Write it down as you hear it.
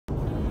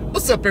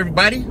What's up,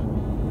 everybody?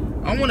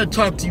 I want to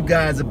talk to you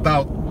guys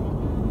about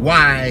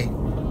why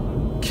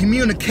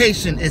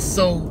communication is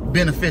so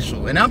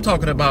beneficial. And I'm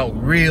talking about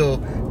real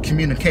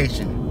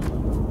communication.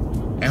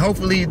 And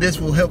hopefully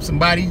this will help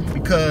somebody,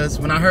 because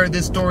when I heard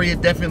this story, it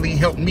definitely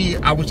helped me.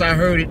 I wish I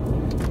heard it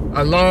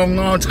a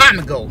long time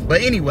ago. But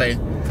anyway,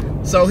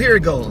 so here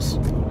it goes.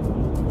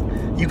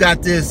 You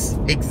got this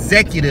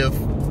executive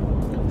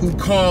who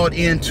called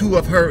in 2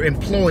 of her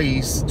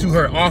employees to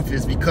her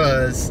office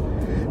because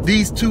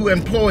these 2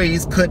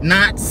 employees could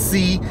not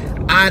see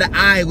eye to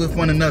eye with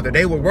one another.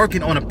 They were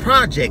working on a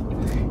project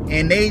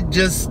and they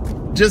just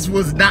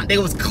was not, they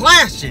was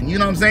clashing, you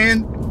know what I'm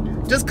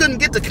saying? Just couldn't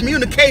get the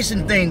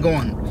communication thing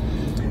going.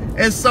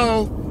 And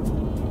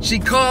so she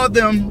called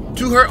them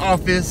to her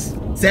office,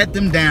 sat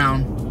them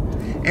down,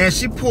 and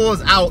she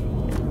pulls out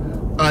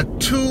a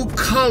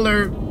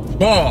 2-color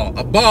ball.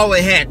 A ball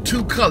that had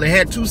 2 colors,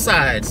 had 2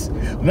 sides.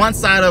 One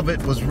side of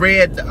it was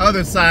red, the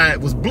other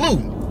side was blue.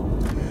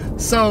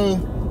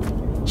 So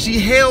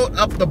she held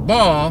up the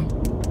ball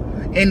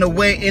in a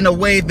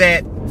way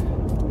that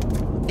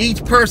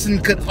each person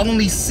could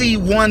only see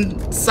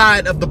one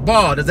side of the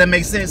ball. Does that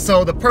make sense?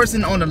 So the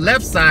person on the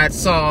left side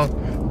saw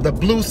the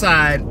blue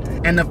side,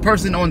 and the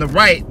person on the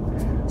right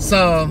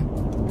saw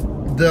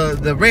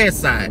the red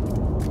side.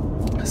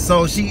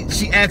 So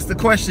she asked the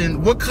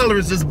question, what color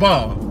is this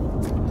ball?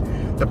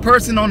 The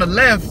person on the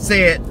left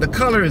said the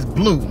color is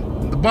blue.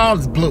 The ball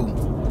is blue.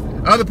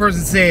 The other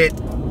person said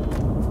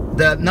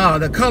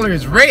the color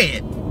is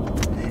red.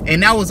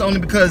 And that was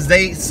only because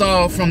they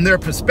saw from their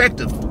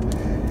perspective.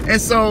 And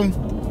so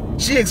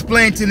she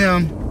explained to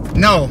them,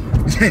 no,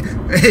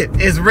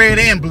 it's red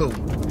and blue.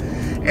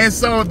 And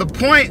so the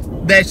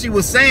point that she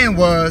was saying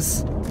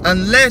was,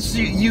 unless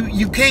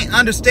you can't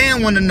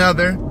understand one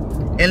another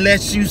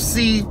unless you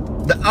see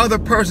the other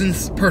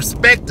person's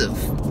perspective.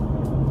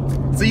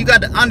 So you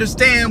got to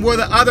understand where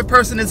the other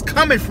person is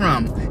coming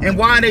from and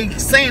why they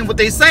saying what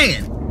they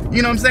saying.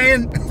 You know what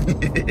I'm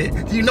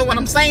saying? You know what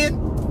I'm saying?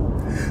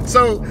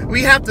 So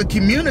we have to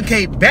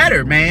communicate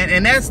better, man.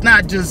 And that's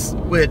not just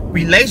with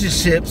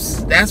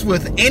relationships. That's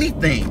with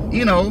anything,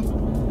 you know.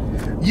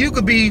 You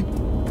could be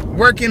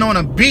working on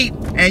a beat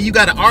and you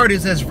got an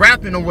artist that's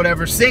rapping or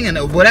whatever, singing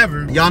or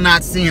whatever. Y'all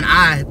not seeing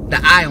the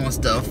eye on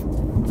stuff.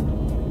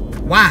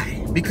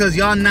 Why? Because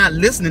y'all not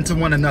listening to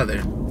one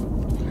another.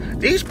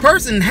 Each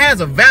person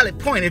has a valid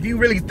point if you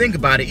really think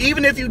about it.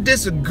 Even if you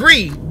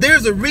disagree,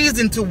 there's a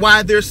reason to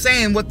why they're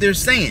saying what they're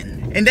saying.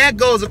 And that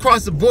goes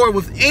across the board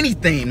with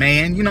anything,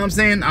 man. You know what I'm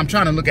saying? I'm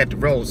trying to look at the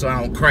road so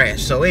I don't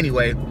crash. So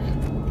anyway,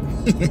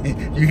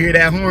 you hear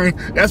that horn?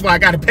 That's why I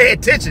got to pay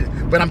attention.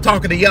 But I'm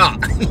talking to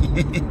y'all.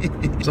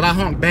 So I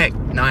honk back.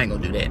 No, I ain't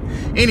going to do that.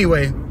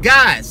 Anyway,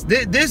 guys,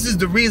 this is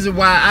the reason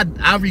why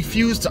I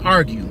refuse to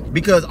argue.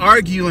 Because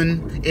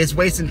arguing is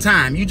wasting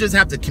time. You just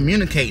have to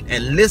communicate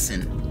and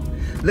listen.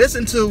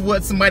 Listen to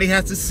what somebody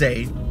has to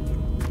say.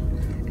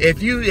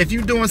 If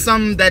you're doing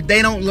something that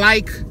they don't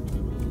like,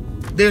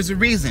 there's a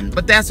reason,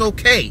 but that's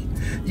okay.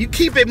 You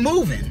keep it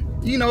moving,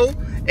 you know,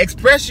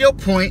 express your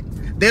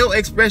point, they'll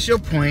express your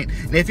point,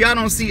 and if y'all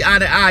don't see eye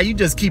to eye, you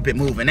just keep it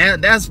moving.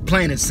 That's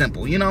plain and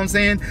simple, you know what I'm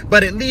saying?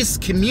 But at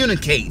least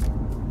communicate.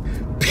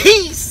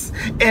 Peace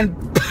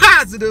and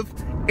positive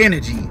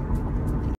energy.